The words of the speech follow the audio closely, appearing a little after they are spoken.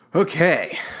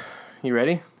Okay. You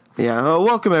ready? Yeah,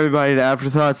 welcome everybody to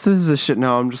Afterthoughts. This is a shit.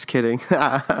 No, I'm just kidding.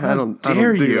 I don't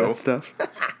dare do you. that stuff.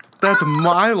 That's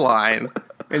my line.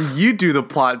 And you do the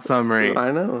plot summary.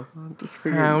 I know. I'm just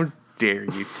figuring. How dare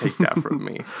you take that from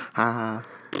me? I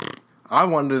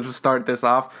wanted to start this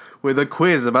off with a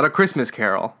quiz about A Christmas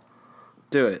Carol.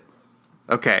 Do it.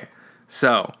 Okay.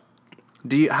 So,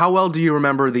 how well do you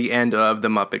remember the end of The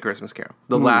Muppet Christmas Carol?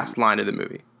 The last line of the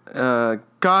movie.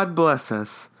 God bless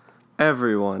us,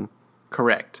 everyone.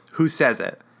 Correct. Who says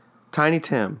it? Tiny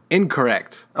Tim.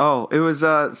 Incorrect. Oh, it was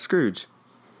Scrooge.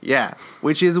 Yeah,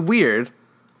 which is weird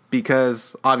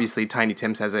because obviously Tiny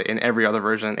Tim says it in every other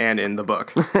version and in the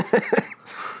book.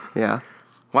 Yeah.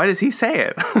 Why does he say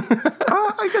it?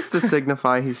 I guess to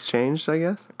signify he's changed, I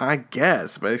guess. I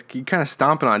guess, but you're kind of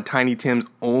stomping on Tiny Tim's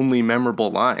only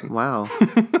memorable line. Wow.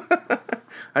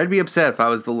 I'd be upset if I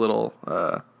was the little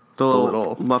The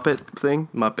little Muppet thing?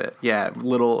 Muppet. Yeah,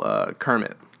 little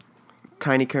Kermit.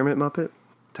 Tiny Kermit Muppet?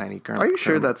 Tiny Kermit. Are you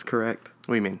sure that's correct?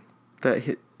 What do you mean?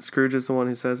 That Scrooge is the one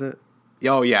who says it?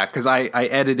 Oh, yeah, because I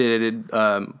edited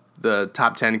the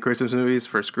top 10 Christmas movies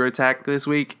for Screw Attack this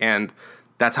week, and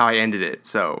that's how I ended it.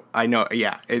 So I know,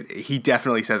 yeah, he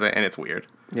definitely says it, and it's weird.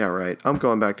 Yeah, right. I'm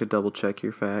going back to double check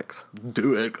your facts.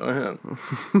 Do it. Go ahead.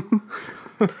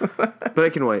 But I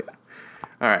can wait.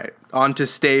 All right. On to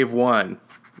stave one.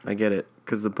 I get it,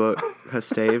 because the book has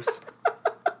staves.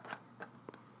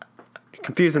 You're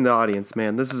confusing the audience,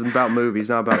 man. This is about movies,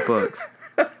 not about books.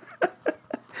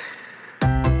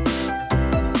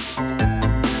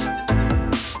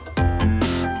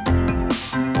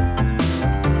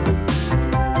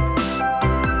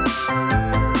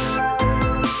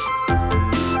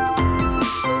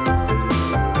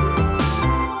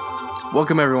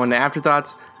 Welcome, everyone, to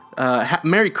Afterthoughts.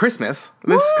 Merry Christmas.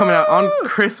 This is coming out on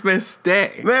Christmas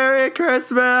Day. Merry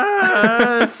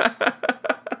Christmas!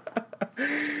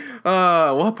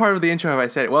 What part of the intro have I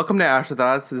said? Welcome to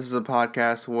Afterthoughts. This is a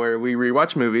podcast where we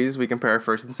rewatch movies, we compare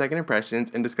first and second impressions,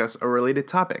 and discuss a related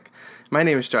topic. My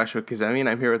name is Joshua Kazemi, and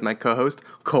I'm here with my co-host,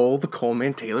 Cole the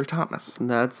Coleman Taylor Thomas.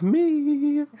 That's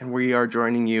me. And we are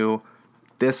joining you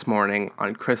this morning,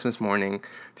 on Christmas morning,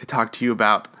 to talk to you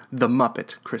about The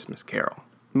Muppet Christmas Carol.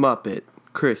 Muppet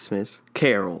Christmas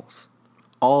Carols.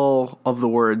 All of the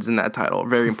words in that title,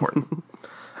 very important.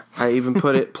 I even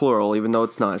put it plural, even though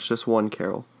it's not. It's just one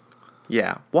carol.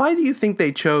 Yeah. Why do you think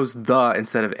they chose the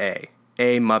instead of a?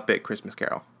 A Muppet Christmas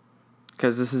Carol.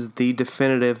 Because this is the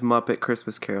definitive Muppet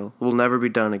Christmas Carol. It will never be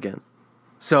done again.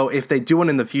 So if they do one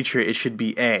in the future, it should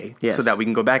be A. Yes. So that we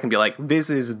can go back and be like, this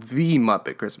is the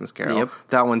Muppet Christmas Carol. Yep.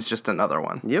 That one's just another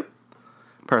one. Yep.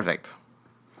 Perfect.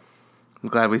 I'm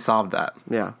glad we solved that.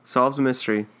 Yeah. Solves a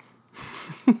mystery.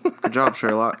 Good job,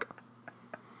 Sherlock.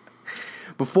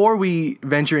 Before we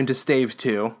venture into stave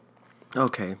 2,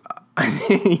 Okay. I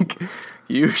think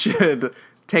you should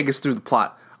take us through the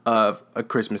plot of A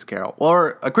Christmas Carol.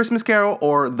 Or A Christmas Carol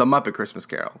or The Muppet Christmas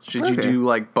Carol. Should you do,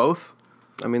 like, both?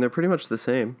 I mean, they're pretty much the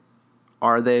same.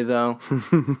 Are they, though?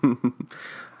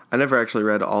 I never actually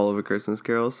read all of A Christmas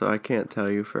Carol, so I can't tell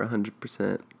you for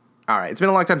 100%. All right. It's been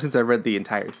a long time since I've read the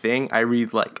entire thing. I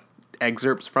read, like,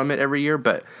 excerpts from it every year,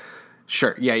 but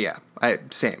sure. Yeah.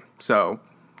 Same. So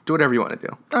do whatever you want to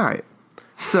do. All right.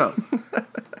 So,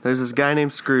 there's this guy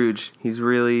named Scrooge. He's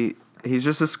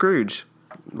just a Scrooge,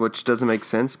 which doesn't make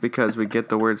sense because we get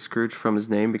the word Scrooge from his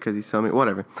name because he's so mean.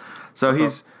 Whatever. So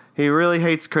he really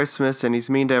hates Christmas and he's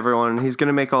mean to everyone and he's going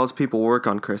to make all his people work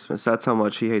on Christmas. That's how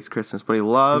much he hates Christmas. But he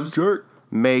loves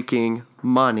making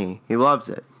money. He loves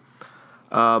it.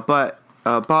 But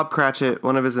Bob Cratchit,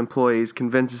 one of his employees,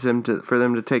 convinces him for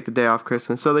them to take the day off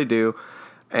Christmas. So they do.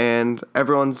 And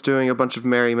everyone's doing a bunch of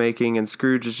merrymaking, and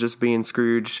Scrooge is just being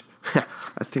Scrooge.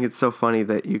 I think it's so funny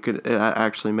that it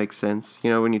actually makes sense.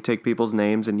 You know, when you take people's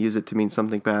names and use it to mean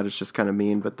something bad, it's just kind of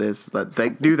mean. But they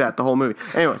do that the whole movie.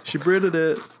 Anyway, She Britted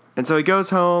it. and so he goes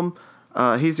home.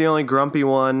 He's the only grumpy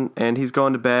one, and he's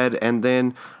going to bed. And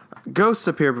then ghosts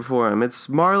appear before him. It's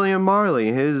Marley and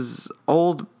Marley, his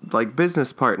old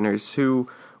business partners who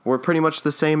were pretty much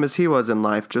the same as he was in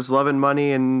life, just loving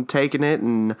money and taking it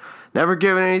and never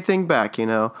giving anything back, you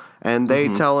know. And they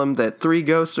tell him that 3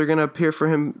 ghosts are going to appear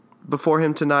before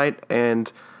him tonight,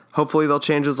 and hopefully they'll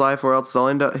change his life, or else he'll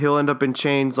end up in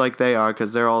chains like they are,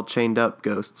 because they're all chained up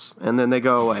ghosts. And then they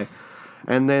go away.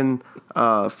 And then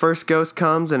first ghost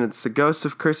comes, and it's the ghost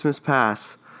of Christmas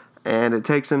past, and it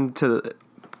takes him to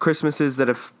Christmases that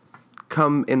have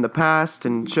come in the past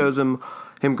and shows him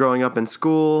growing up in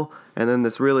school. And then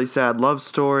this really sad love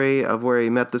story of where he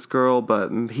met this girl, but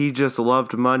he just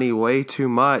loved money way too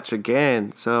much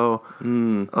again. So,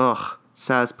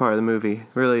 saddest part of the movie.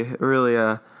 Really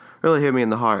really hit me in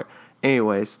the heart.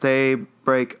 Anyways, they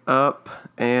break up,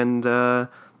 and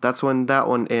that's when that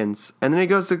one ends. And then he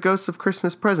goes to Ghost of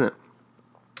Christmas Present,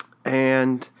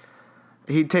 and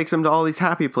he takes him to all these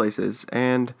happy places,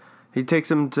 and he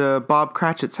takes him to Bob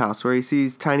Cratchit's house, where he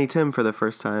sees Tiny Tim for the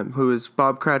first time, who is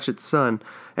Bob Cratchit's son,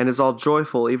 and is all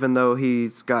joyful, even though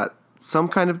he's got some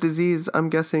kind of disease, I'm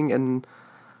guessing, and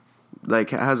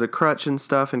like has a crutch and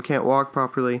stuff and can't walk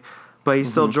properly, but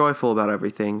he's still joyful about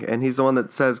everything. And he's the one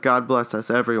that says, "God bless us,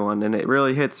 everyone," and it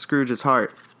really hits Scrooge's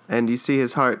heart, and you see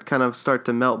his heart kind of start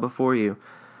to melt before you,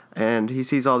 and he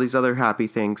sees all these other happy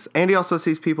things, and he also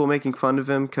sees people making fun of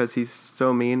him because he's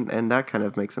so mean, and that kind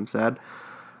of makes him sad.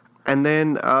 And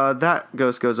then that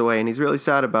ghost goes away, and he's really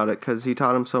sad about it because he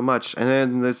taught him so much. And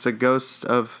then there's a ghost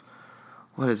of,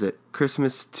 what is it,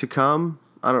 Christmas to Come?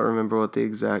 I don't remember what the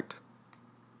exact...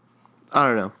 I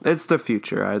don't know. It's the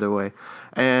future, either way.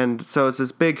 And so it's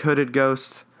this big hooded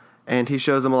ghost, and he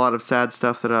shows him a lot of sad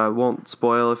stuff that I won't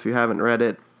spoil if you haven't read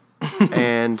it.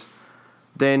 And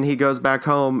then he goes back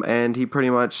home, and he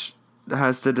pretty much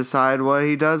has to decide what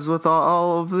he does with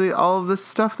all of this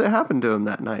stuff that happened to him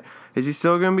that night. Is he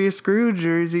still going to be a Scrooge,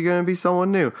 or is he going to be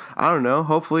someone new? I don't know.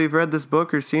 Hopefully you've read this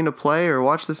book or seen a play or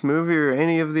watched this movie or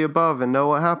any of the above and know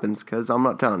what happens, because I'm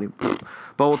not telling you.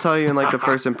 But we'll tell you in like the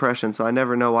first impression, so I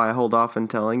never know why I hold off in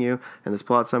telling you in this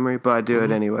plot summary, but I do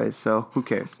it anyways, so who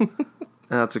cares? And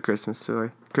that's a Christmas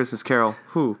story. Christmas Carol.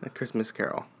 Who? A Christmas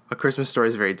Carol. A Christmas Story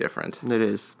is very different. It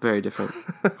is. Very different.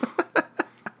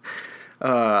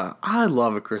 I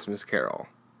love A Christmas Carol.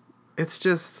 It's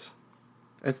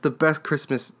the best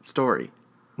Christmas story.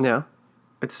 Yeah.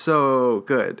 It's so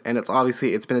good, and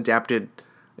it's been adapted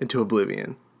into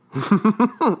oblivion.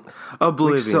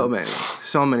 Oblivion. Like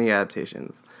so many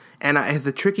adaptations. And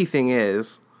the tricky thing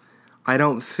is, I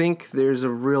don't think there's a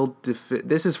real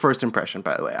this is first impression,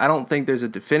 by the way. I don't think there's a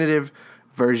definitive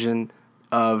version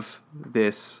of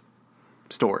this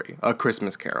story, A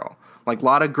Christmas Carol. Like, a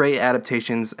lot of great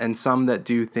adaptations, and some that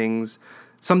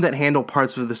handle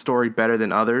parts of the story better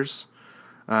than others,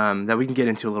 that we can get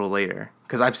into a little later.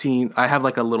 Because I have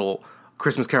like a little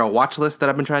Christmas Carol watch list that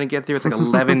I've been trying to get through. It's like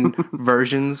 11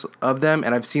 versions of them,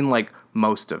 and I've seen like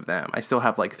most of them. I still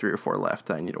have like 3 or 4 left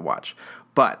that I need to watch.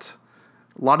 But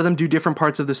a lot of them do different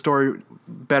parts of the story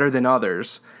better than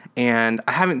others, and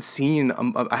I hadn't seen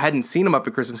them up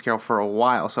at Christmas Carol for a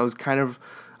while, so I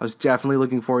was definitely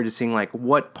looking forward to seeing like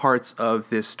what parts of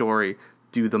this story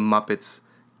do the Muppets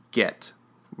get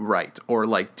right, or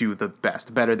like do the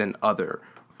better than other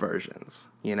versions,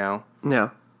 you know? Yeah.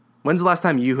 When's the last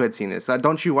time you had seen this?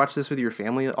 Don't you watch this with your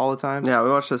family all the time? Yeah, we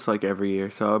watch this like every year,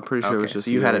 so I'm pretty sure it was just...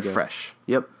 So you had it fresh.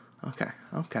 Yep. Okay.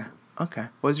 What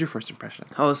was your first impression?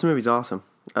 Oh, this movie's awesome.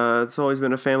 It's always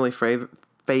been a family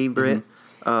favorite.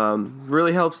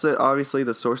 Really helps that obviously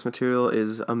the source material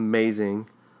is amazing,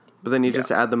 but then you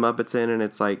just add the Muppets in, and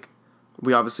it's like,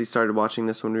 we obviously started watching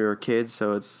this when we were kids,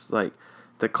 so it's like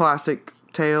the classic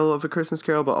tale of A Christmas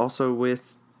Carol, but also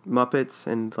with Muppets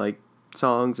and like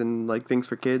songs and like things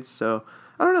for kids. So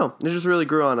I don't know, it just really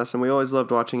grew on us, and we always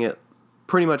loved watching it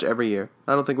pretty much every year.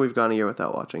 I don't think we've gone a year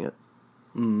without watching it.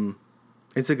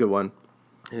 It's a good one.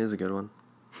 It is a good one.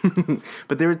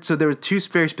 But there were 2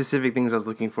 very specific things I was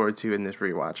looking forward to in this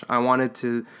rewatch. I wanted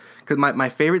to, because my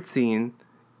favorite scene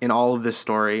in all of this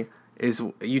story is,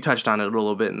 you touched on it a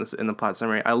little bit in the plot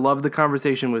summary. I love the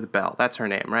conversation with Belle. That's her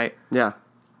name, right? Yeah.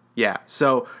 Yeah.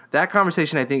 So that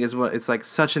conversation, I think, it's like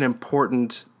such an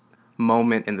important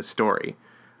moment in the story.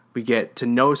 We get to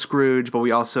know Scrooge, but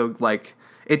we also like,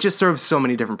 it just serves so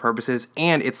many different purposes,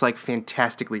 and it's like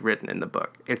fantastically written in the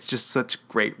book. It's just such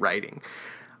great writing.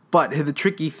 But the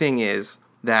tricky thing is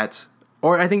that,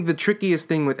 or I think the trickiest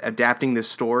thing with adapting this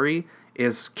story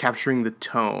is capturing the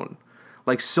tone.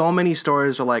 Like, so many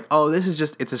stories are like, oh,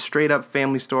 it's a straight up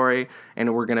family story,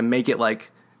 and we're going to make it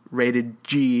like rated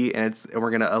G, and we're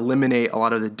going to eliminate a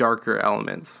lot of the darker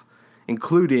elements,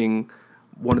 including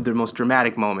one of the most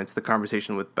dramatic moments, the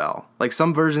conversation with Belle. Like,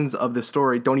 some versions of the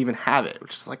story don't even have it,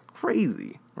 which is like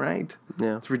crazy, right?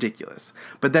 Yeah. It's ridiculous.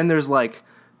 But then there's like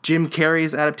Jim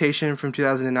Carrey's adaptation from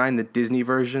 2009, the Disney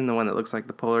version, the one that looks like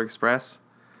the Polar Express.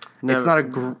 It's not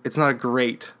a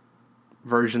great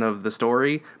version of the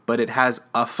story, but it has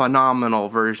a phenomenal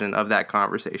version of that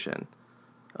conversation.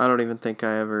 I don't even think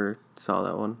I ever saw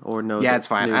that one or know. Yeah, it's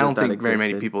fine. I don't think very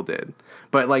many people did.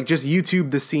 But like, just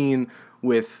YouTube the scene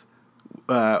with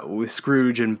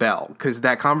Scrooge and Belle, because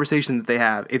that conversation that they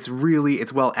have, it's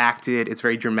well acted, it's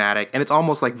very dramatic, and it's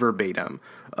almost like verbatim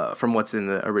from what's in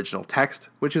the original text,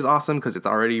 which is awesome because it's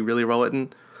already really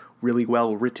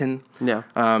well written. Yeah.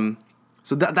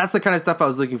 So that's the kind of stuff I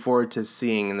was looking forward to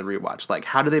seeing in the rewatch. Like,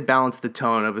 how do they balance the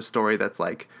tone of a story that's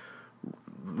like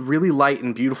really light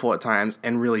and beautiful at times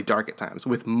and really dark at times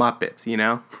with Muppets, you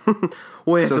know?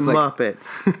 With So it's like-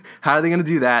 Muppets. How are they going to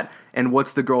do that? And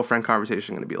what's the girlfriend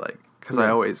conversation going to be like? Because I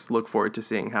always look forward to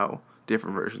seeing how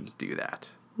different versions do that.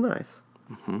 Nice.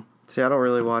 Mm-hmm. See, I don't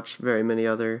really watch very many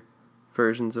other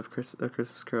versions of A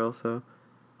Christmas Carol, so...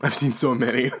 I've seen so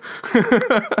many.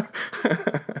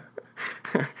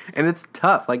 And it's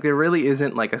tough. Like, there really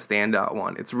isn't, like, a standout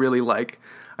one. It's really, like,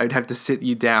 I'd have to sit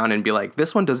you down and be like,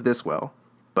 this one does this well,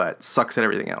 but sucks at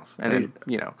everything else. And then,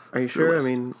 you know. Are you sure? I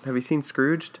mean, have you seen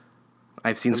Scrooged?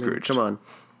 I've seen Scrooge. Come on.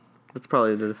 That's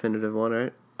probably the definitive one,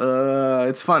 right?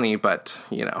 It's funny, but,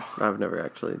 you know. I've never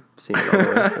actually seen it all the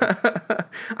way, so.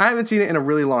 I haven't seen it in a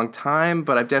really long time,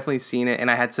 but I've definitely seen it, and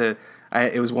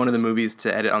it was one of the movies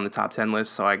to edit on the top 10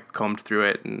 list, so I combed through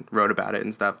it and wrote about it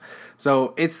and stuff.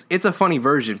 So it's a funny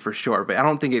version for sure, but I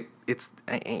don't think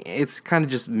it's kind of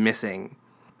just missing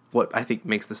what I think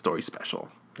makes the story special.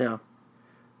 Yeah.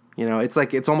 You know, it's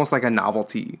almost like a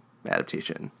novelty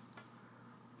adaptation.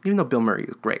 Even though Bill Murray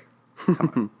is great.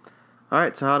 All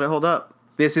right, so how'd it hold up?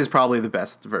 This is probably the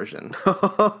best version.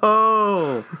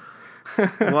 Oh,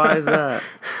 why is that?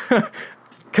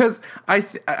 Because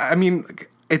I mean,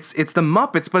 it's the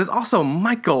Muppets, but it's also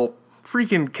Michael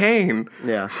freaking Caine.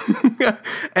 Yeah.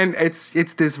 And it's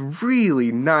this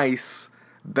really nice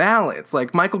balance.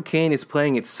 Like, Michael Caine is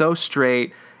playing it so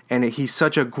straight, and he's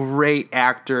such a great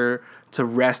actor to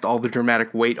rest all the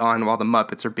dramatic weight on while the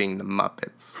Muppets are being the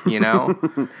Muppets, you know?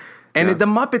 And the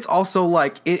Muppets also,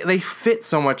 like, they fit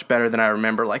so much better than I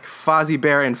remember. Like, Fozzie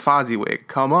Bear and Fozziewig,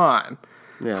 come on.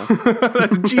 Yeah.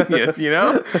 That's genius, you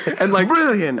know? And, like,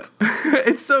 brilliant.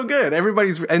 It's so good.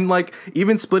 And, like,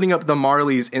 even splitting up the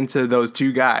Marleys into those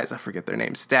two guys, I forget their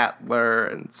names,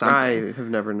 Statler and something. I have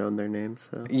never known their names,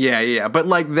 so. Yeah. But,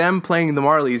 like, them playing the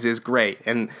Marleys is great.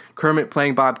 And Kermit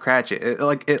playing Bob Cratchit.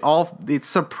 It's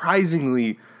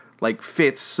surprisingly, like,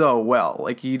 fits so well.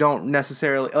 Like, you don't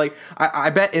necessarily... Like,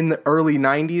 I bet in the early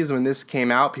 90s when this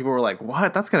came out, people were like,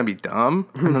 what? That's gonna be dumb.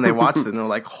 And then they watched it and they're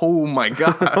like, oh my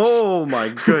gosh. Oh my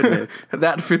goodness.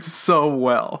 That fits so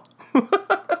well.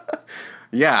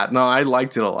 Yeah, no, I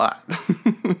liked it a lot.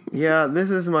 Yeah,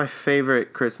 this is my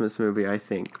favorite Christmas movie, I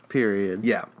think, period.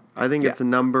 Yeah. I think it's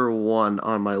number 1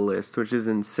 on my list, which is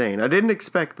insane. I didn't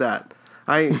expect that.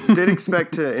 I did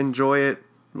expect to enjoy it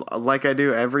like I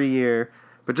do every year,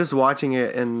 but just watching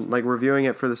it and, like, reviewing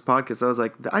it for this podcast, I was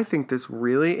like, I think this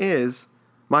really is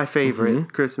my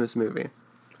favorite Christmas movie.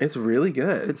 It's really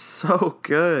good. It's so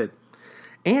good.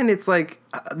 And it's like,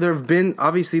 there have been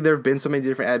so many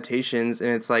different adaptations,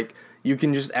 and it's like, you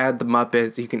can just add the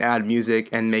Muppets, you can add music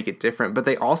and make it different. But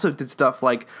they also did stuff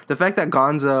like, the fact that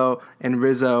Gonzo and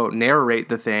Rizzo narrate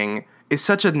the thing is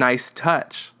such a nice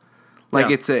touch.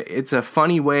 Like, it's a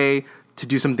funny way to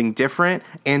do something different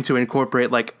and to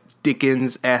incorporate, like,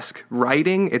 Dickens-esque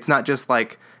writing. It's not just,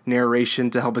 like,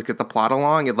 narration to help us get the plot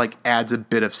along. It, like, adds a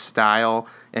bit of style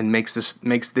and makes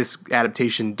this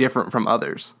adaptation different from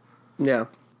others. Yeah.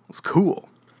 It's cool.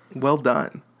 Well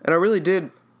done. And I really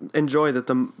did enjoy that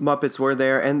the Muppets were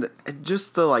there, and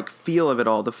just the, like, feel of it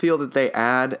all, the feel that they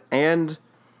add and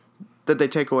that they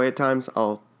take away at times.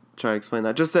 I'll try to explain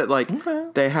that. Just that, like,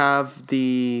 they have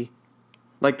the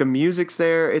music's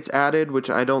there, it's added, which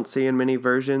I don't see in many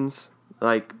versions.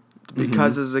 Like,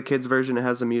 because this is a kid's version, it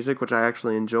has the music, which I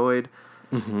actually enjoyed.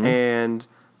 And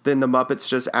then the Muppets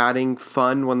just adding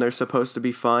fun when they're supposed to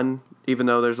be fun, even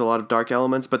though there's a lot of dark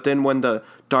elements. But then when the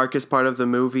darkest part of the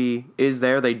movie is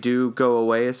there, they do go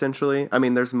away, essentially. I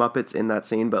mean, there's Muppets in that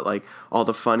scene, but, like, all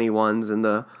the funny ones and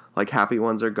the, like, happy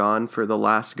ones are gone for the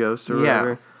last ghost or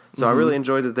whatever. So I really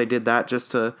enjoyed that they did that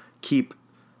just to keep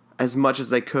as much as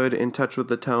they could in touch with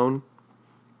the tone.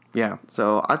 Yeah.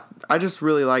 So I just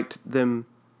really liked them,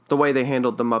 the way they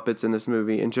handled the Muppets in this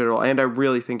movie in general, and I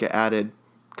really think it added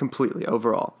completely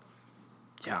overall.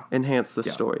 Yeah. Enhanced the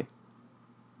story.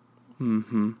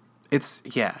 It's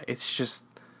just,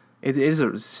 it is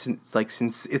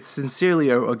it's sincerely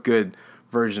a good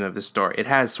version of the story. It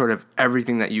has sort of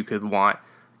everything that you could want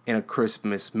in a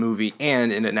Christmas movie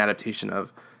and in an adaptation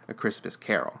of A Christmas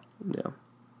Carol. Yeah.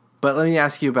 But let me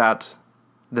ask you about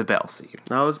the bell scene.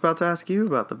 I was about to ask you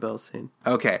about the bell scene.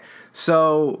 Okay,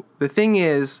 so the thing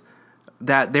is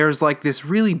that there's, like, this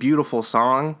really beautiful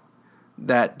song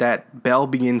that Belle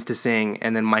begins to sing,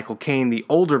 and then Michael Caine, the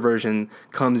older version,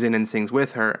 comes in and sings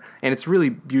with her, and it's really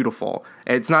beautiful.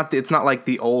 It's not like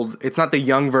it's not the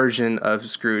young version of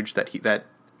Scrooge that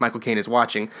Michael Caine is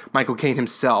watching. Michael Caine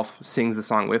himself sings the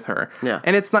song with her. Yeah.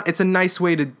 And it's a nice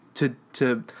way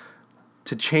to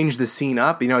change the scene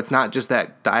up. You know, it's not just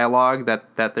that dialogue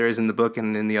that there is in the book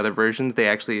and in the other versions. They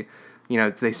actually,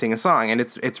 they sing a song, and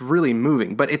it's really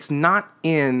moving. But it's not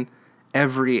in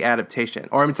every adaptation,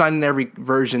 or it's not in every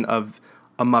version of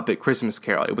A Muppet Christmas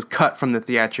Carol. It was cut from the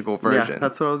theatrical version. Yeah,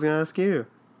 that's what I was going to ask you.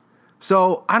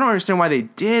 So I don't understand why they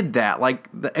did that. Like,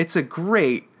 it's a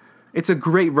great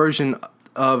version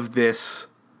of this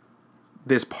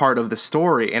part of the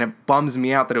story, and it bums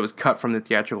me out that it was cut from the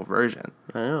theatrical version.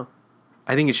 I know.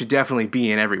 I think it should definitely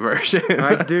be in every version.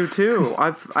 I do too.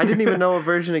 I didn't even know a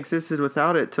version existed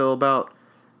without it till about,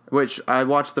 which I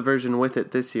watched the version with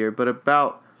it this year, but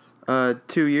about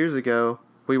 2 years ago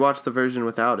we watched the version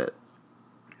without it.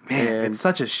 Man, it's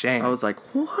such a shame. I was like,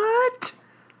 what?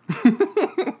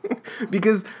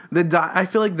 Because I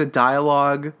feel like the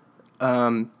dialogue,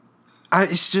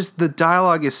 it's just the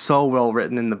dialogue is so well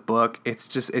written in the book.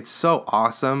 It's so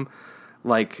awesome.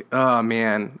 Like, oh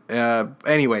man.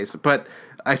 Anyways, but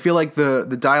I feel like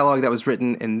the dialogue that was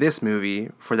written in this movie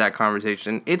for that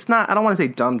conversation, it's not, I don't want to say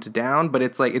dumbed down, but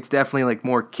it's definitely like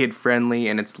more kid friendly,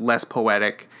 and it's less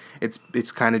poetic.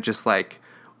 It's kind of just like,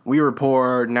 we were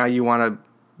poor, now you want to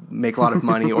make a lot of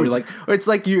money, or it's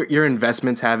like your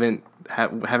investments haven't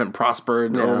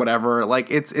prospered, or whatever. Like,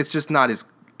 it's just not as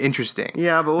interesting.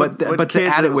 Yeah, but to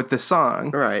add it with the song,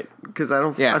 right? Because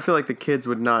I feel like the kids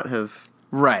would not have.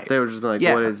 Right. They would just be like,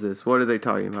 what is this? What are they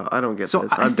talking about? I don't get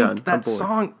this. I'm done. That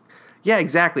song, yeah,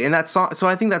 exactly. And that song, so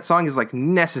I think that song is like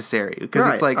necessary,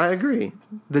 because it's like, I agree.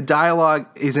 The dialogue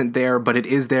isn't there, but it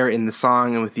is there in the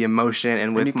song, and with the emotion,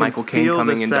 and with Michael Caine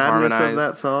coming in to harmonize. Of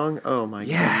that song. Oh my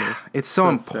goodness. It's so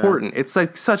important. Sad. It's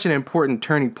like such an important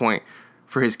turning point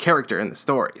for his character in the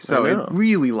story. So it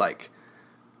really like,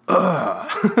 it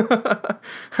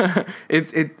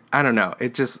I don't know.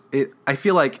 I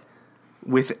feel like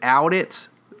without it,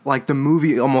 like, the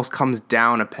movie almost comes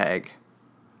down a peg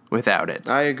without it.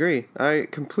 I agree. I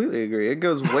completely agree. It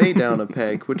goes way down a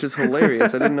peg, which is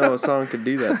hilarious. I didn't know a song could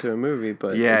do that to a movie,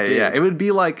 but it did. It would be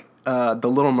like The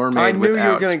Little Mermaid. I knew you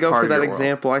were going to go for that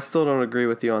example. I still don't agree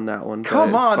with you on that one.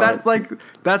 Come on, that's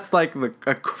like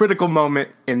a critical moment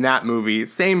in that movie.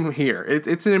 Same here.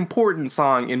 It's an important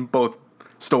song in both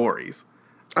stories.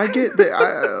 I get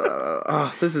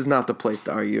that. This is not the place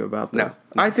to argue about this.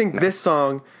 No, I think this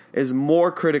song is more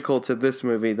critical to this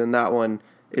movie than that one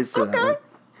is to that one.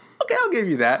 Okay, I'll give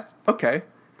you that. Okay.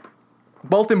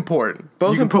 Both important.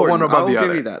 Both you important. Put one above the other. I'll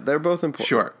give you that. They're both important.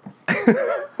 Sure.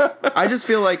 I just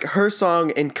feel like her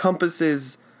song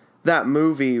encompasses that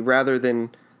movie rather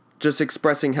than just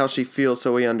expressing how she feels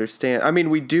so we understand. I mean,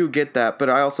 we do get that, but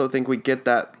I also think we get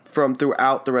that from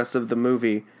throughout the rest of the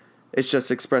movie. It's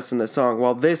just expressed in the song.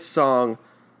 While this song,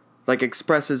 like,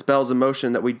 expresses Belle's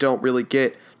emotion that we don't really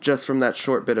get just from that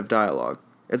short bit of dialogue.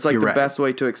 It's like best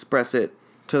way to express it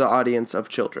to the audience of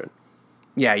children.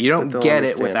 Yeah, you don't get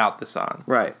it without the song.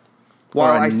 Right.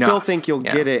 While I still think you'll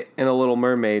get it in A Little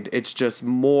Mermaid, it's just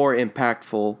more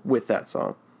impactful with that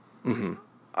song. Mm-hmm.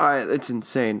 It's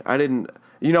insane.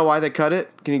 You know why they cut it?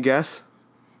 Can you guess?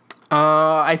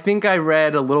 I think I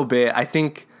read a little bit. I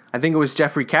think it was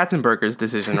Jeffrey Katzenberger's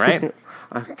decision, right?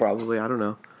 Probably. I don't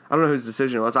know. I don't know whose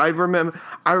decision it was. I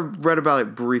read about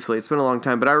it briefly. It's been a long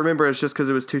time, but I remember it's just because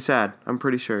it was too sad. I'm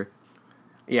pretty sure.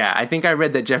 Yeah, I think I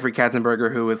read that Jeffrey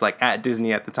Katzenberger, who was like at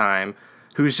Disney at the time,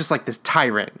 who was just like this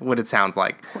tyrant, what it sounds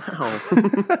like. Wow.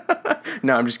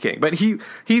 No, I'm just kidding. But he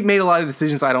made a lot of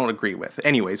decisions I don't agree with.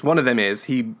 Anyways, one of them is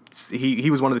he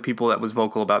was one of the people that was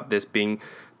vocal about this being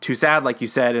too sad, like you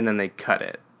said, and then they cut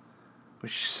it.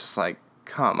 Which is just like,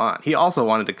 come on. He also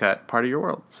wanted to cut Part of Your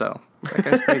World, so that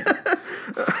guy's crazy.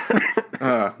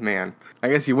 Oh, man. I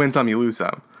guess you win some, you lose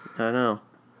some. I know.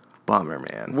 Bummer,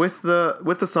 man. With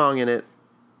the song in it,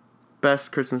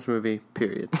 best Christmas movie,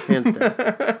 period. Hands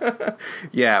down.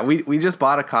 Yeah, we just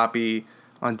bought a copy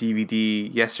on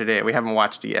DVD yesterday. We haven't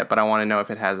watched it yet, but I want to know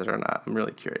if it has it or not. I'm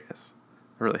really curious.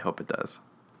 I really hope it does.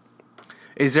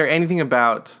 Is there anything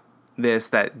about this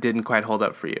that didn't quite hold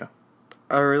up for you?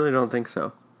 I really don't think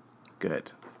so.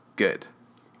 Good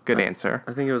answer.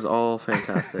 I think it was all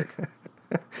fantastic.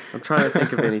 I'm trying to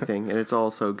think of anything, and it's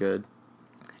all so good.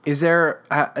 Is there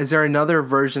another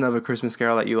version of A Christmas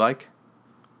Carol that you like?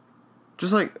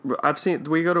 Just like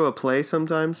we go to a play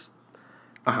sometimes.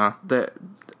 That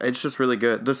it's just really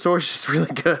good. The story's just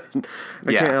really good.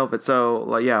 I can't help it. So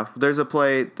like, yeah, there's a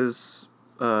play. They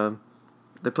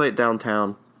play it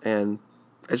downtown, and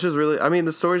it's just really. I mean,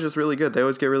 the story's just really good. They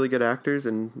always get really good actors,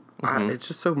 and it's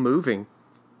just so moving.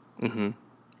 Mm-hmm.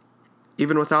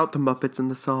 Even without the Muppets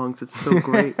and the songs, it's so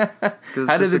great. How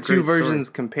do the two versions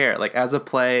compare? Like, as a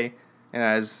play and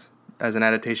as an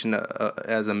adaptation,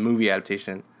 as a movie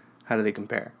adaptation, how do they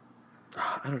compare?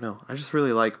 I don't know. I just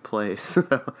really like plays.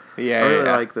 I really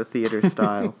like the theater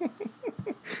style.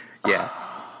 Yeah.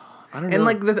 I don't And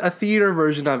know. like a theater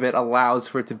version of it allows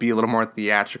for it to be a little more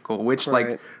theatrical, which Right.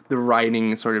 like the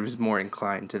writing sort of is more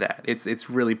inclined to that. It's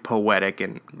really poetic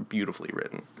and beautifully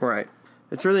written. Right.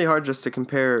 It's really hard just to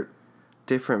compare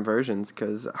different versions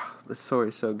because the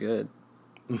story's so good.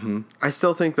 Mm-hmm. I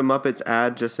still think the Muppets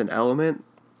add just an element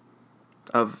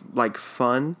of like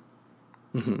fun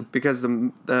because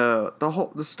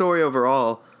the story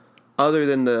overall, other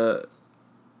than the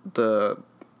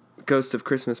Ghost of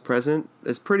Christmas Present,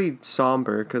 is pretty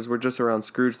somber because we're just around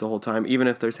Scrooge the whole time. Even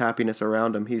if there's happiness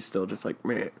around him, he's still just like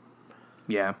meh.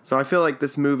 Yeah. So I feel like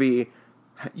this movie,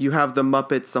 you have the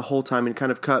Muppets the whole time and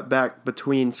kind of cut back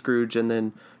between Scrooge and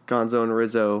then Gonzo and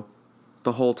Rizzo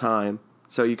the whole time.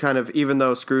 So you kind of, even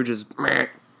though Scrooge is meh,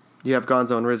 you have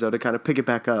Gonzo and Rizzo to kind of pick it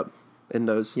back up in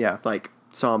those like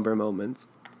somber moments.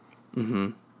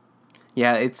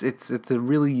 Yeah, it's a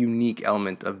really unique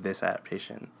element of this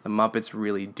adaptation. The Muppets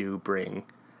really do bring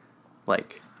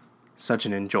like such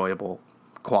an enjoyable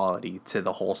quality to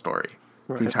the whole story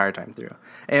the entire time through.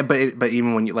 And but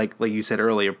even when you like you said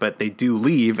earlier, but they do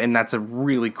leave, and that's a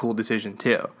really cool decision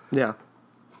too. Yeah.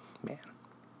 Man,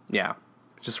 yeah,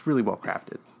 just really well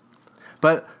crafted.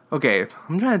 But okay,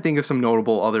 I'm trying to think of some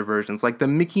notable other versions, like the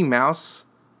Mickey Mouse.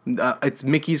 It's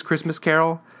Mickey's Christmas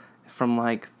Carol from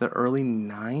like the early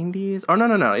 90s. Oh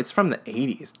no, it's from the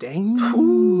 80s. Dang,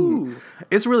 ooh.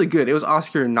 It's really good. It was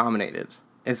Oscar nominated.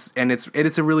 It's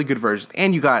a really good version.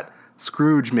 And you got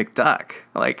Scrooge McDuck.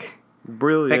 Like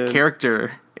Brilliant. that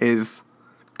character is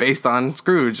based on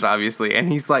Scrooge, obviously,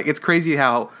 and he's like, it's crazy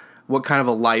what kind of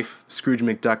a life Scrooge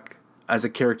McDuck as a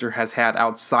character has had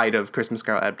outside of Christmas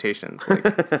Carol adaptations.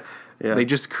 Like, Yeah. they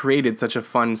just created such a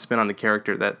fun spin on the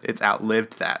character that it's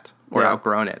outlived that or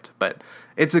outgrown it. But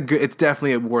it's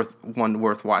definitely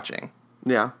worth watching.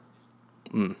 Yeah.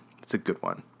 It's a good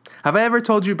one. Have I ever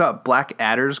told you about Black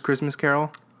Adder's Christmas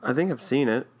Carol? I think I've seen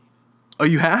it. Oh,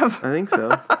 you have? I think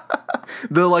so.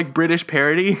 The like British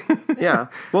parody? Yeah.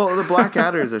 Well, the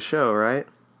Blackadder is a show, right?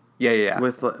 Yeah.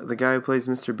 With the guy who plays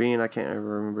Mr. Bean. I can't ever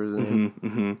remember his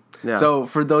name. Yeah. So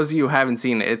for those of you who haven't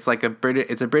seen it, it's like a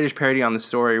British parody on the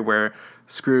story where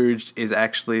Scrooge is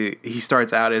actually, he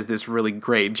starts out as this really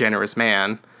great, generous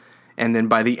man. And then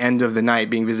by the end of the night,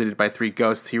 being visited by 3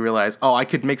 ghosts, he realized, oh, I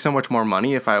could make so much more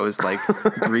money if I was like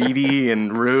greedy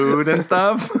and rude and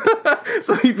stuff.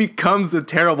 So he becomes a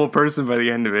terrible person by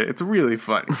the end of it. It's really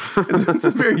funny. It's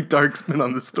a very dark spin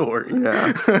on the story.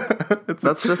 Yeah.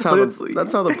 That's just how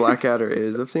that's how the Blackadder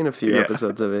is. I've seen a few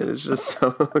episodes of it. It's just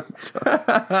so.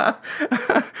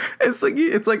 It's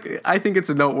like I think it's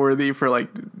noteworthy for like,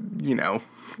 you know,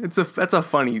 that's a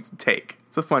funny take.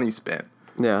 It's a funny spin.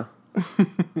 Yeah.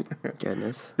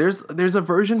 Goodness. There's a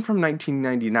version from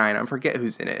 1999. I forget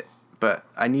who's in it, but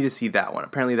I need to see that one.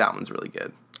 Apparently that one's really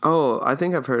good. Oh, I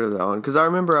think I've heard of that one. Because I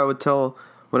remember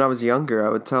when I was younger, I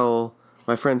would tell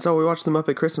my friends, oh, we watched the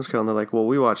Muppet Christmas Carol. And they're like, well,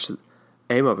 we watched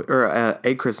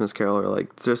a Christmas Carol, or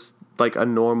like just like a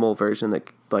normal version that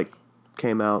like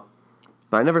came out.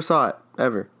 But I never saw it,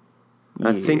 ever.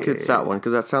 I think it's that one,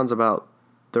 because that sounds about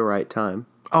the right time.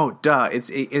 Oh, duh!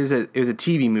 It was a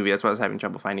TV movie. That's why I was having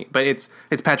trouble finding it. But it's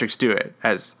Patrick Stewart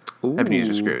as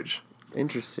Ebenezer Scrooge.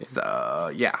 Interesting.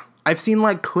 So yeah, I've seen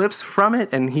like clips from it,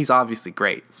 and he's obviously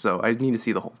great. So I need to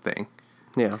see the whole thing.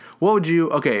 Yeah. What would you?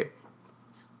 Okay.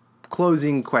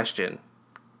 Closing question,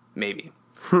 maybe.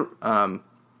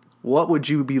 What would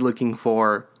you be looking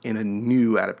for in a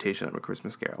new adaptation of A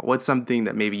Christmas Carol? What's something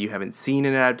that maybe you haven't seen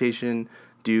in an adaptation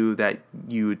do that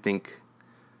you would think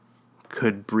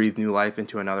could breathe new life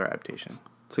into another adaptation?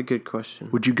 It's a good question.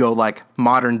 Would you go like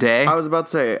modern day? I was about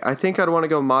to say, I think I'd want to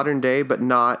go modern day, but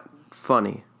not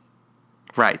funny.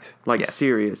 Right. Like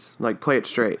serious. Like play it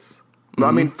straight. Mm-hmm.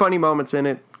 I mean, funny moments in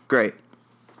it, great.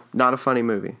 Not a funny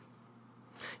movie.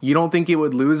 You don't think it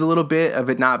would lose a little bit of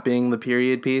it not being the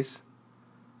period piece?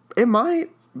 It might,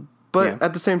 but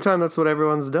at the same time, that's what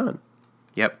everyone's done.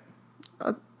 Yep.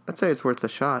 I'd say it's worth a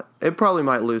shot. It probably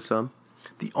might lose some.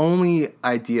 The only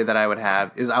idea that I would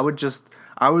have is I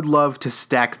would love to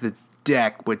stack the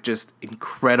deck with just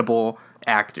incredible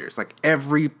actors. Like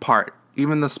every part,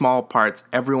 even the small parts,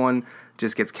 everyone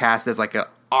just gets cast as like an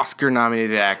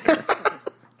Oscar-nominated actor.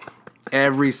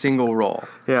 Every single role.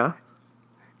 Yeah.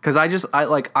 Because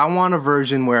I want a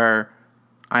version where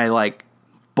I like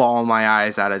bawl my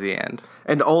eyes out at the end.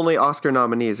 And only Oscar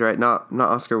nominees, right? Not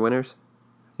Oscar winners?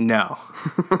 No.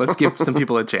 Let's give some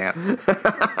people a chance.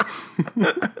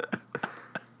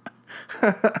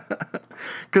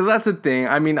 Because that's the thing.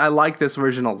 I mean, I like this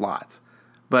version a lot.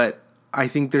 But I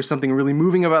think there's something really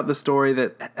moving about the story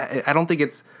that I don't think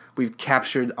we've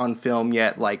captured on film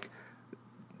yet, like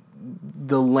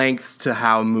the lengths to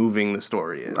how moving the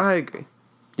story is. I agree.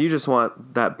 You just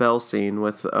want that Belle scene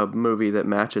with a movie that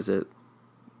matches it.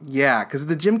 Yeah, because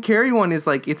the Jim Carrey one is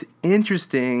like, it's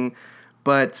interesting,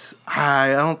 but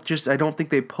I don't think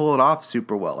they pull it off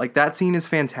super well. Like, that scene is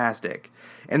fantastic.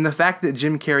 And the fact that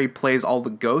Jim Carrey plays all the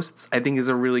ghosts, I think, is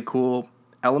a really cool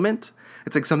element.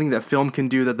 It's like something that film can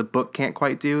do that the book can't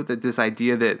quite do. That this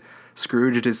idea that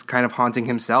Scrooge is kind of haunting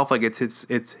himself, like it's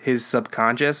his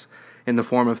subconscious in the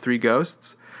form of three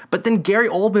ghosts. But then Gary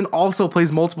Oldman also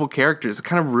plays multiple characters. It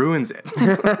kind of ruins it.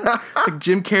 Like,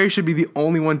 Jim Carrey should be the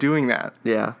only one doing that.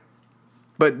 Yeah.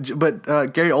 But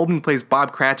Gary Oldman plays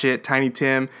Bob Cratchit, Tiny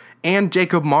Tim, and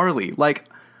Jacob Marley. Like,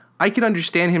 I can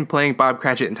understand him playing Bob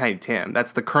Cratchit and Tiny Tim.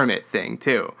 That's the Kermit thing,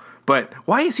 too. But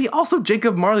why is he also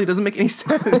Jacob Marley? Doesn't make any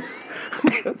sense.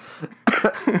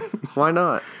 Why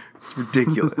not? It's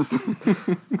ridiculous.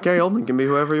 Gary Oldman can be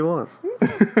whoever he wants.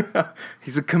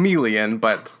 He's a chameleon,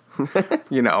 but,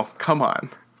 come on.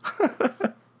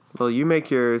 Well, you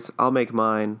make yours, I'll make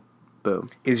mine. Boom.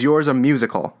 Is yours a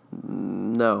musical?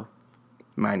 No.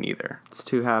 Mine either. It's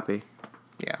too happy.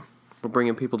 Yeah. We're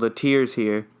bringing people to tears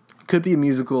here. Could be a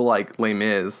musical like Les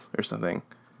Mis or something.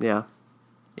 Yeah.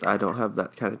 I don't have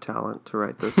that kind of talent to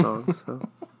write those songs, so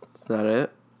is that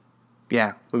it?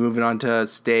 Yeah. We're moving on to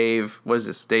Stave. What is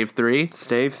this? Stave 3?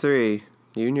 Stave 3.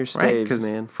 You and your staves,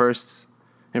 man. First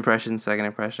impression, second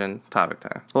impression, topic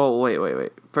time. Well,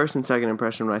 wait. First and second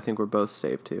impression, I think we're both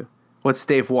Stave 2. What's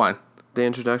Stave 1? The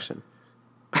introduction.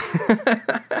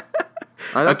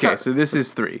 Okay, so this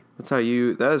is 3.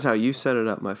 That is how you set it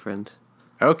up, my friend.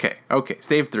 Okay.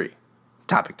 Stave 3.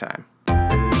 Topic time.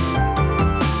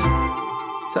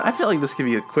 So I feel like this could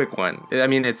be a quick one. I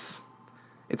mean, it's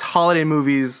holiday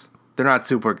movies. They're not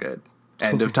super good.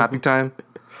 End of topic time.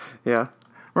 Yeah.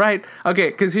 Right? Okay,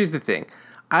 because here's the thing.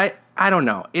 I don't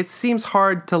know. It seems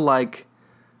hard to, like,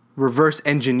 reverse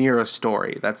engineer a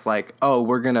story that's like, oh,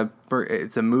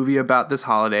 it's a movie about this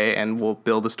holiday and we'll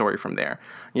build a story from there.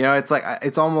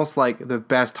 It's almost like the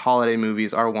best holiday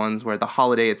movies are ones where the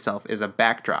holiday itself is a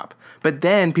backdrop. But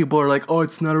then people are like, oh,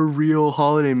 it's not a real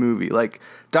holiday movie. Like,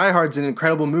 Die Hard's an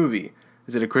incredible movie.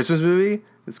 Is it a Christmas movie?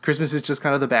 Christmas is just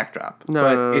kind of the backdrop.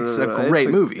 No, it's a great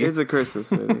movie. It's a Christmas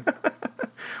movie.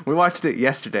 We watched it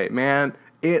yesterday. Man,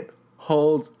 it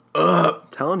holds up.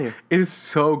 I'm telling you. It is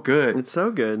so good. It's so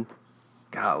good.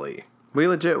 Golly. We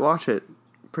legit watch it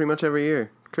pretty much every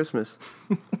year. Christmas.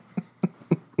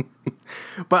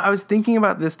 But I was thinking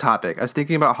about this topic. I was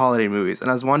thinking about holiday movies, and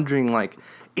I was wondering, like,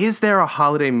 is there a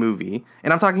holiday movie,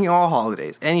 and I'm talking all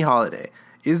holidays, any holiday,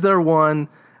 is there one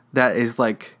that is,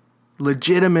 like,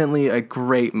 legitimately a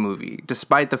great movie,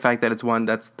 despite the fact that it's one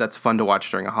that's fun to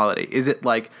watch during a holiday? Is it,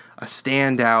 like, a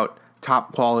standout,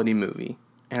 top-quality movie?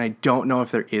 And I don't know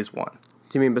if there is one.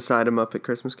 Do you mean beside him up at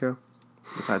Christmas Carol?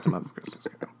 Besides a Muppet Christmas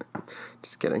Carol.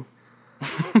 Just kidding.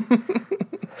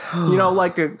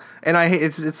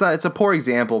 It's a poor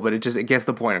example, but it gets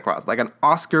the point across. Like an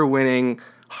Oscar-winning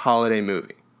holiday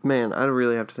movie. Man, I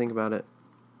really have to think about it.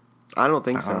 I don't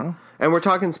think so. And we're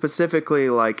talking specifically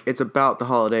like it's about the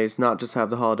holidays, not just have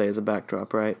the holiday as a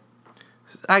backdrop, right?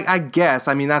 I guess.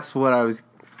 I mean, that's what I was.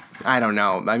 I don't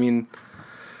know. I mean,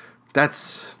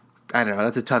 that's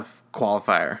a tough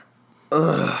qualifier.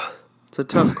 Ugh. It's a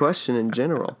tough question in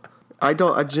general. I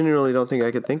genuinely don't think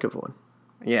I could think of one.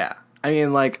 Yeah. I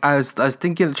mean, like, I was trying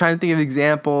to think of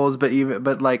examples, but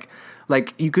like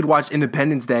you could watch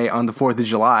Independence Day on the 4th of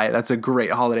July. That's a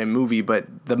great holiday movie,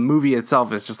 but the movie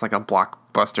itself is just like a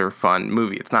blockbuster fun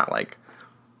movie. It's not like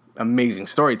amazing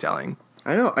storytelling.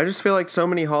 I know. I just feel like so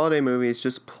many holiday movies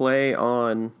just play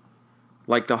on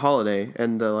like the holiday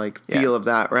and the like feel of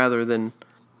that rather than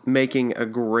making a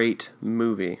great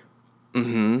movie.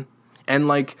 Mm-hmm. And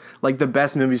like the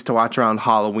best movies to watch around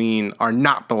Halloween are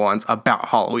not the ones about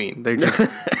Halloween. They're just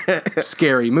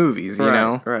scary movies, you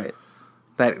know? Right.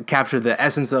 That capture the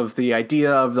essence of the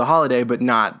idea of the holiday, but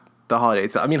not the holiday.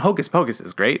 I mean, Hocus Pocus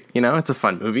is great, you know? It's a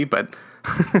fun movie, but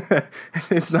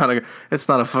it's not a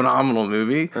phenomenal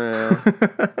movie.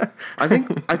 I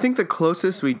think the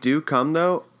closest we do come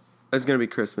though is going to be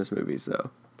Christmas movies though.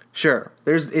 Sure.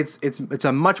 It's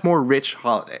a much more rich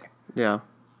holiday. Yeah.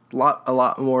 A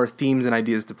lot more themes and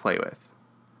ideas to play with.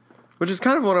 Which is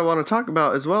kind of what I want to talk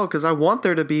about as well, because I want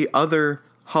there to be other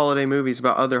holiday movies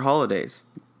about other holidays.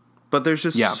 But there's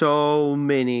just so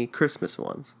many Christmas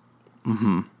ones.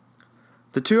 Mm-hmm.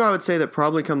 The two I would say that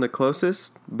probably come the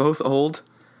closest, both old,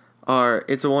 are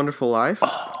It's a Wonderful Life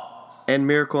and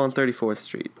Miracle on 34th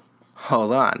Street.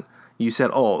 Hold on. You said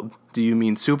old. Do you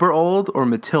mean super old or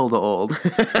Matilda old?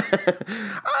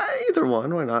 Either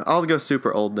one, why not? I'll go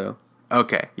super old though.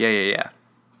 Okay. Yeah.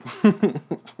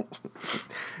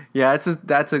 Yeah,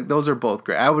 those are both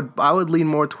great. I would lean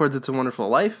more towards It's a Wonderful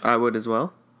Life I would as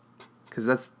well.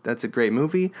 because that's a great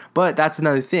movie. But that's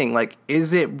another thing. Like,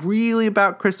 is it really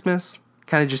about Christmas?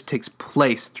 Kind of just takes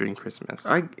place during Christmas.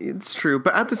 It's true,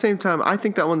 but at the same time, I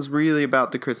think that one's really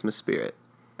about the Christmas spirit.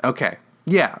 Okay.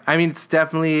 Yeah, I mean, it's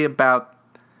definitely about...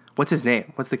 What's his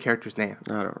name? What's the character's name?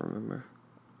 I don't remember.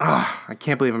 I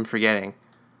can't believe I'm forgetting.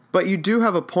 But you do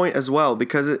have a point as well,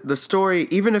 because the story,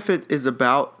 even if it is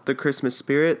about the Christmas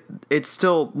spirit, it's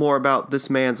still more about this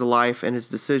man's life and his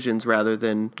decisions rather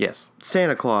than Yes.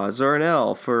 Santa Claus or an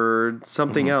elf or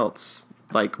something else,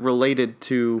 like, related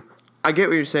to... I get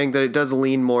what you're saying, that it does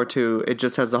lean more to, it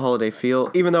just has the holiday feel.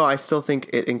 Even though I still think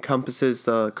it encompasses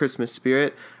the Christmas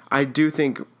spirit, I do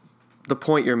think the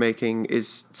point you're making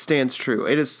stands true.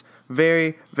 It is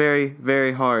very, very,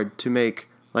 very hard to make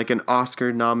like an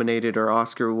Oscar-nominated or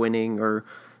Oscar-winning or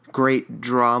great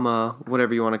drama,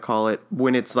 whatever you want to call it,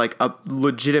 when it's like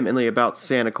legitimately about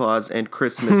Santa Claus and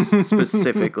Christmas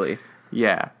specifically.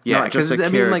 Yeah. Not just a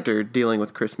character dealing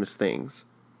with Christmas things.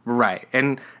 Right.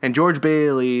 And George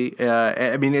Bailey,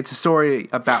 I mean, it's a story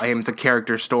about him. It's a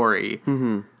character story.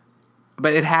 Mm-hmm.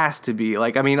 But it has to be.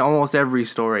 Like, I mean, almost every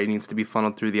story needs to be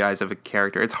funneled through the eyes of a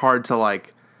character. It's hard to,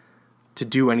 like, to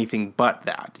do anything but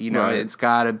that. You know, It's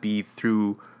got to be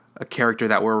through a character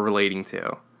that we're relating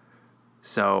to.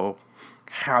 So,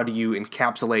 how do you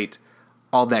encapsulate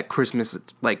all that Christmas,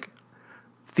 like,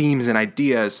 themes and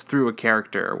ideas through a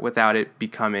character without it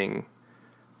becoming,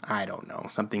 I don't know,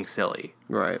 something silly?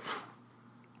 Right.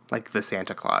 Like the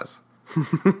Santa Claus.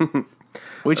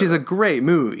 Which is a great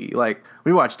movie. Like,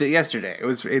 we watched it yesterday.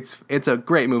 It's a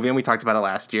great movie, and we talked about it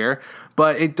last year.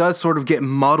 But it does sort of get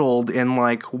muddled in,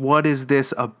 like, what is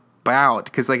this about?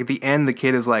 Because, like, at the end, the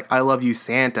kid is like, I love you,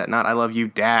 Santa, not I love you,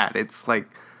 Dad. It's like,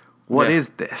 what is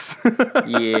this?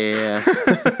 Yeah.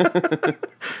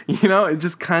 You know, it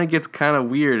just kind of gets kind of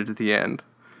weird at the end.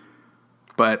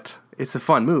 But it's a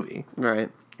fun movie. Right.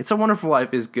 It's a Wonderful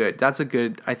Life is good. That's a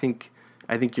good, I think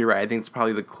you're right. I think it's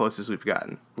probably the closest we've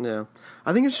gotten. Yeah.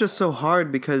 I think it's just so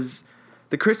hard because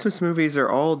the Christmas movies are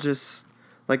all just,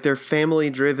 like, they're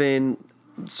family-driven,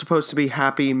 supposed to be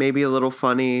happy, maybe a little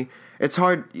funny. It's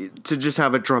hard to just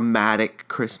have a dramatic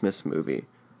Christmas movie.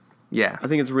 Yeah. I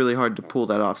think it's really hard to pull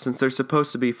that off since they're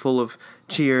supposed to be full of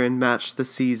cheer and match the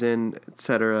season,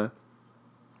 etc.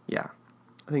 Yeah.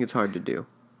 I think it's hard to do.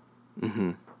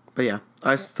 Mm-hmm. But yeah,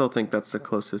 I still think that's the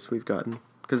closest we've gotten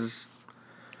because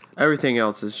everything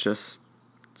else is just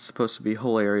supposed to be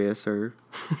hilarious or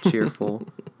cheerful.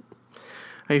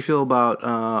 How you feel about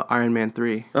Iron Man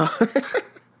 3?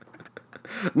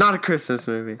 Not a Christmas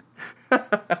movie.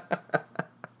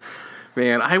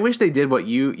 Man, I wish they did what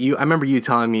you I remember you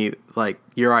telling me, like,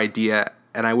 your idea,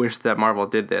 and I wish that Marvel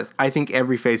did this. I think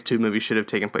every Phase 2 movie should have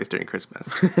taken place during Christmas.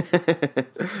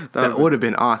 That would have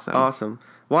been awesome. Awesome.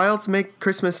 Why else make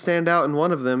Christmas stand out in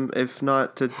one of them if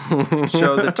not to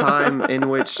show the time in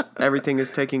which everything is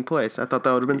taking place? I thought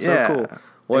that would have been so cool.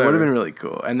 It would have been really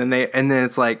cool. And then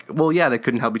it's like, well, yeah, they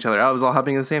couldn't help each other out. It was all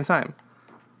happening at the same time.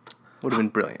 Would have been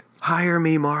brilliant. Hire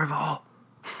me, Marvel.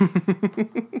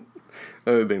 That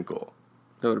would have been cool.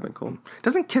 That would have been cool.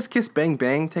 Doesn't Kiss Kiss Bang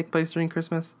Bang take place during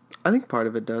Christmas? I think part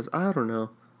of it does. I don't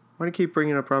know. Why do you keep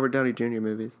bringing up Robert Downey Jr.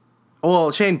 movies?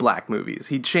 Well, Shane Black movies.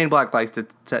 Shane Black likes to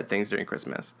set things during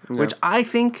Christmas, which I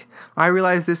think I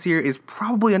realized this year is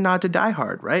probably a nod to Die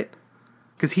Hard, right?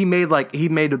 Because he made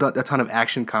a ton of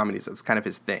action comedies. That's kind of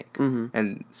his thing,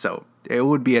 and so it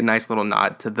would be a nice little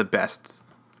nod to the best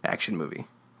action movie.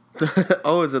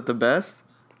 Oh, is it the best?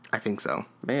 I think so.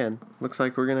 Man, looks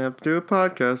like we're gonna have to do a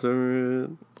podcast over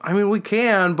it. I mean, we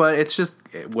can, but it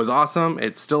was awesome.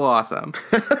 It's still awesome.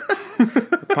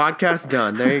 Podcast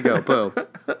done. There you go. Boom.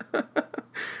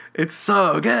 It's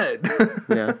so good.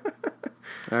 Yeah.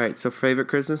 All right. So, favorite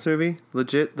Christmas movie?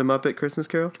 Legit, The Muppet Christmas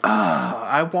Carol?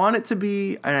 I want it to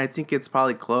be, and I think it's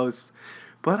probably close,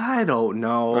 but I don't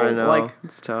know. I know. Like,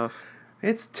 it's tough.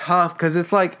 It's tough because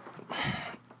it's like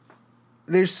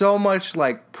there's so much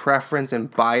like preference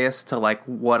and bias to like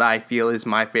what I feel is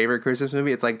my favorite Christmas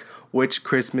movie. It's like which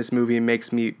Christmas movie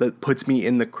puts me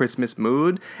in the Christmas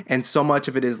mood, and so much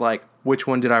of it is like which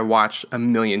one did I watch a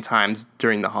million times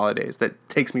during the holidays that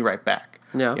takes me right back.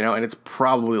 Yeah. You know, and it's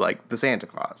probably like the Santa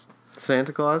Claus.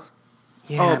 Santa Claus?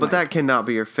 Yeah. Oh, but that cannot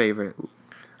be your favorite.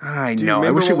 I Do you know. remember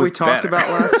I wish what it was we talked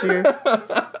about last year?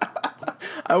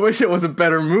 I wish it was a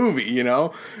better movie, you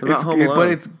know? About Home Alone? But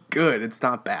it's good. It's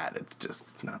not bad. It's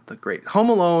just not the great. Home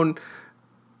Alone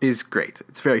is great.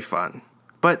 It's very fun.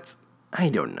 But I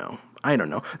don't know.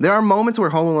 There are moments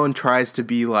where Home Alone tries to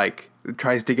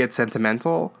get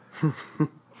sentimental.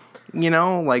 You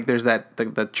know, like there's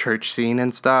the church scene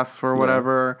and stuff or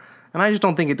whatever. And I just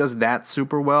don't think it does that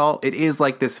super well. It is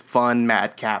like this fun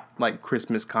madcap like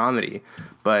Christmas comedy,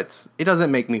 but it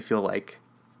doesn't make me feel like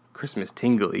Christmas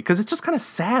tingly because it's just kind of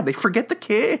sad. They forget the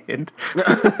kid.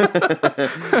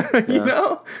 You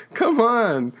know? Come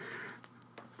on.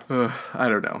 I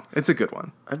don't know. It's a good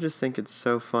one. I just think it's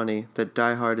so funny that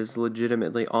Die Hard is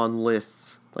legitimately on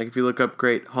lists. Like if you look up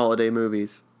great holiday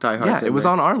movies, Die Hard's Yeah, it was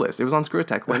on our list. It was on Screw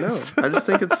Attack list. I just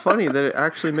think it's funny that it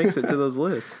actually makes it to those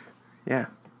lists. Yeah.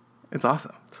 It's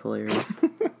awesome. It's hilarious.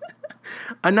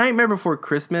 A Nightmare Before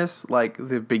Christmas, like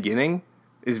the beginning,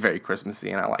 is very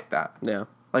Christmassy, and I like that. Yeah.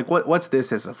 Like, what's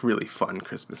this as a really fun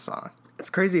Christmas song? It's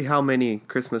crazy how many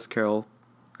Christmas Carol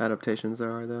adaptations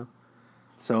there are, though.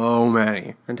 So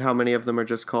many. And how many of them are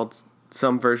just called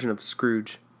some version of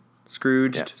Scrooge.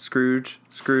 Scrooged,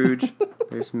 Scrooge.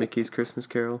 There's Mickey's Christmas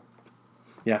Carol.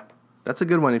 Yeah. That's a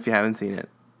good one if you haven't seen it.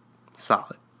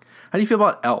 Solid. How do you feel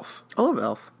about Elf? I love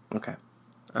Elf. Okay.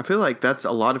 I feel like that's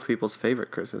a lot of people's favorite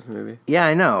Christmas movie. Yeah,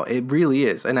 I know. It really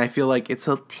is. And I feel like it's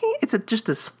just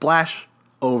a splash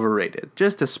overrated.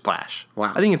 Just a splash.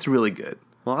 Wow. I think it's really good.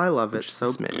 Well, I love it. Just a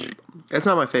smidge. It's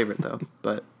not my favorite, though,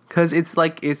 but... Because it's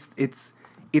like, it's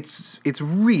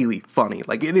really funny.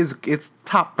 Like, it's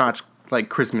top-notch, like,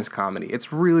 Christmas comedy.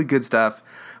 It's really good stuff.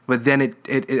 But then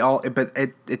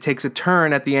it takes a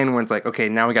turn at the end where it's like, okay,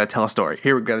 now we got to tell a story.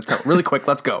 Here we got to tell really quick.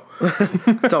 Let's go.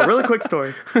 So, really quick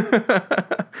story.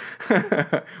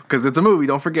 Because it's a movie.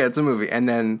 Don't forget, it's a movie. And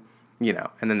then,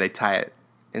 and then they tie it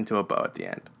into a bow at the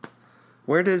end.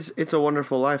 Where does It's a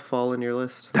Wonderful Life fall in your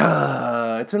list?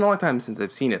 It's been a long time since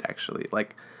I've seen it. Actually,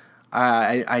 like,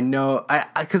 I know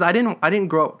because I didn't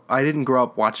grow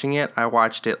up watching it. I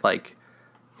watched it like,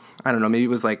 I don't know, maybe it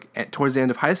was like towards the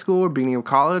end of high school or beginning of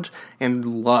college, and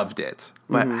loved it,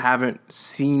 but haven't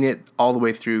seen it all the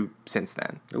way through since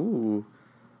then. Ooh.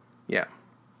 Yeah.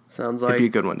 Sounds like it'd be a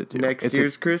good one to do. Next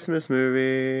year's Christmas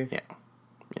movie. Yeah.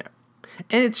 Yeah.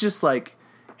 And it's just like,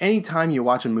 anytime you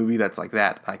watch a movie that's like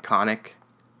that iconic,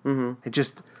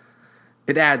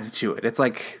 it adds to it. It's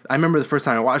like, I remember the first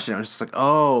time I watched it, I was just like,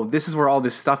 oh, this is where all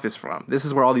this stuff is from. This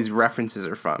is where all these references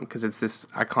are from, because it's this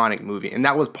iconic movie. And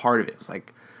that was part of it. It was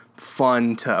like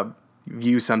fun to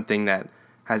view something that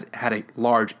has had a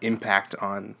large impact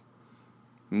on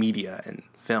media and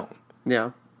film.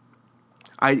 Yeah.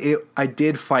 I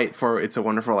did fight for It's a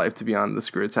Wonderful Life to be on the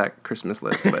Screw Attack Christmas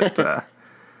list, but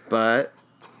but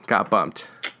got bumped.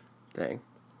 Dang.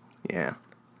 Yeah.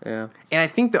 Yeah. And I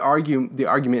think the argument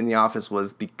in the office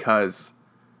was because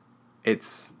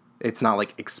it's not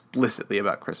like explicitly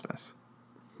about Christmas.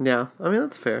 Yeah. I mean,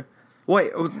 that's fair.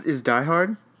 Wait, is Die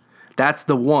Hard? That's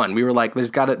the one. We were like,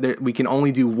 we can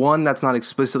only do one that's not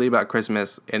explicitly about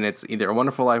Christmas, and it's either A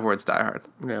Wonderful Life or it's Die Hard.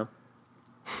 Yeah.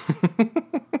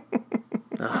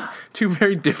 Two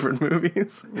very different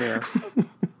movies. Yeah.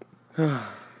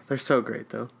 They're so great,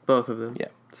 though. Both of them. Yeah.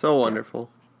 So wonderful.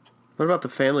 Yeah. What about The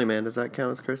Family Man? Does that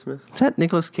count as Christmas? Is that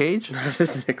Nicolas Cage? That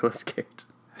is Nicolas Cage.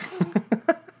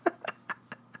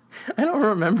 I don't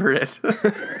remember it.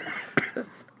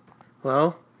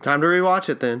 Well, time to rewatch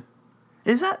it then.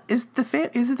 Is it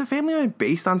The Family Man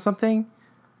based on something?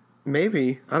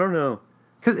 Maybe. I don't know.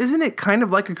 Because isn't it kind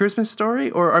of like a Christmas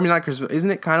story? Or, I mean, not Christmas. Isn't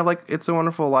it kind of like It's a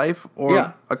Wonderful Life?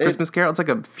 Or A Christmas Carol? It's like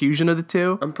a fusion of the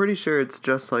two. I'm pretty sure it's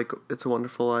just like It's a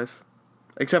Wonderful Life.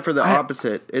 Except for the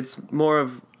opposite. It's more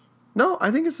of... No, I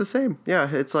think it's the same. Yeah,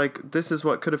 it's like, this is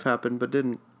what could have happened, but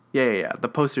didn't. Yeah. The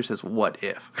poster says, what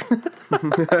if?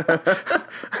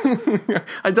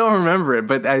 I don't remember it,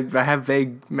 but I have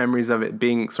vague memories of it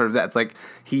being sort of that. It's like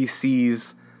he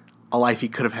sees a life he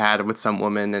could have had with some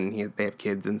woman, and they have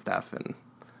kids and stuff, and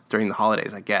during the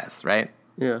holidays, I guess, right?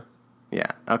 Yeah.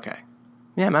 Yeah, okay.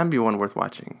 Yeah, it might be one worth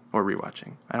watching or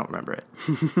rewatching. I don't remember it.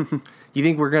 You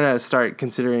think we're going to start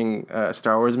considering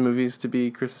Star Wars movies to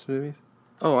be Christmas movies?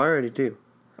 Oh, I already do.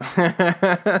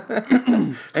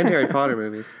 And Harry Potter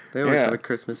movies. They always have a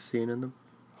Christmas scene in them.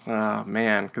 Oh,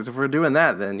 man. Because if we're doing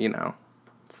that, then,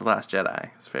 it's The Last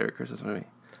Jedi. His favorite Christmas movie.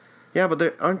 Yeah,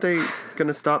 but aren't they going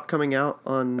to stop coming out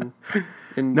in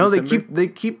No, December? they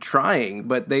keep trying,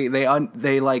 but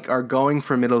they like are going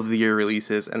for middle of the year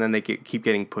releases, and then they keep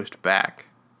getting pushed back.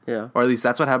 Yeah. Or at least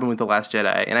that's what happened with The Last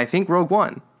Jedi, and I think Rogue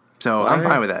One. So I'm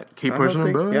fine with that. Keep pushing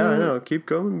them back. Yeah, I know. Keep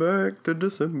coming back to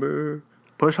December.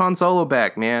 Push Han Solo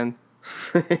back, man.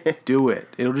 Do it.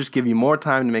 It'll just give you more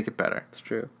time to make it better. It's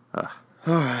true. Ugh.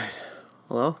 All right.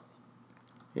 Well,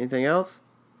 anything else?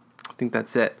 I think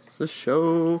that's it. It's the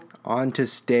show. On to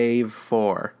Stave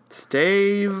 4.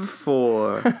 Stave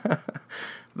 4.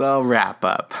 The wrap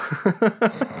up.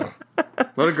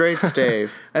 What a great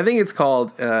stave. I think it's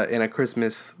called, in a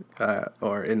Christmas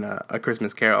or in A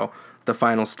Christmas Carol, the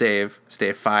final stave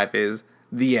 5, is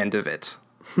the end of it.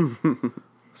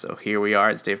 So here we are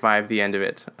at stave 5, the end of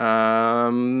it.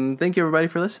 Thank you everybody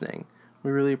for listening.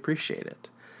 We really appreciate it.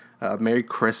 Merry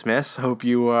Christmas. I hope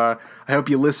you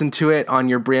listen to it on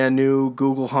your brand new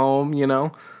Google Home,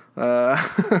 in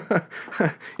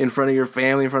front of your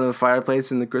family, in front of the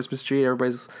fireplace, in the Christmas tree.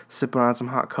 Everybody's sipping on some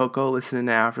hot cocoa, listening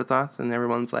to Afterthoughts, and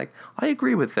everyone's like, I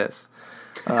agree with this.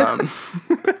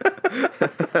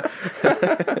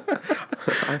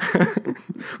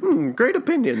 Great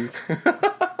opinions.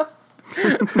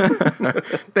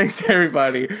 Thanks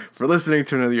everybody for listening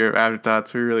to another year of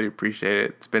Afterthoughts. We really appreciate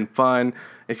it. It's been fun.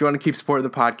 If you want to keep supporting the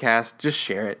podcast, just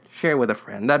share it. Share it with a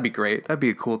friend. That'd be great. That'd be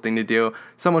a cool thing to do.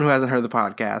 Someone who hasn't heard the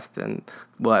podcast and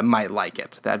might like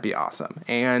it. That'd be awesome.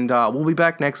 And we'll be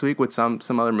back next week with some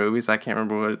other movies. I can't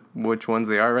remember which ones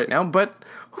they are right now, but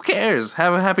who cares?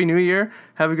 Have a happy new year.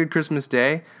 Have a good Christmas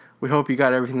day. We hope you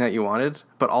got everything that you wanted,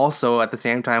 but also at the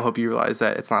same time, hope you realize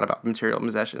that it's not about material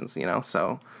possessions,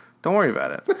 so don't worry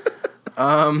about it.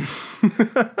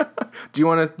 Do you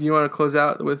want to close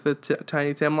out with the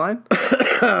Tiny Tim line?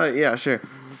 Yeah, sure.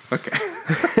 Okay.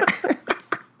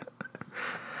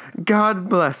 God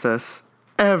bless us,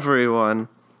 everyone.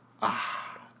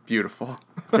 Beautiful.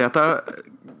 See, I thought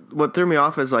what threw me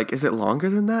off is is it longer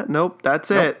than that? Nope,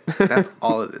 that's it. That's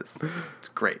all it is. It's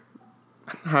great.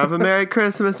 Have a Merry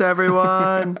Christmas,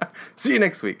 everyone. See you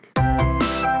next week.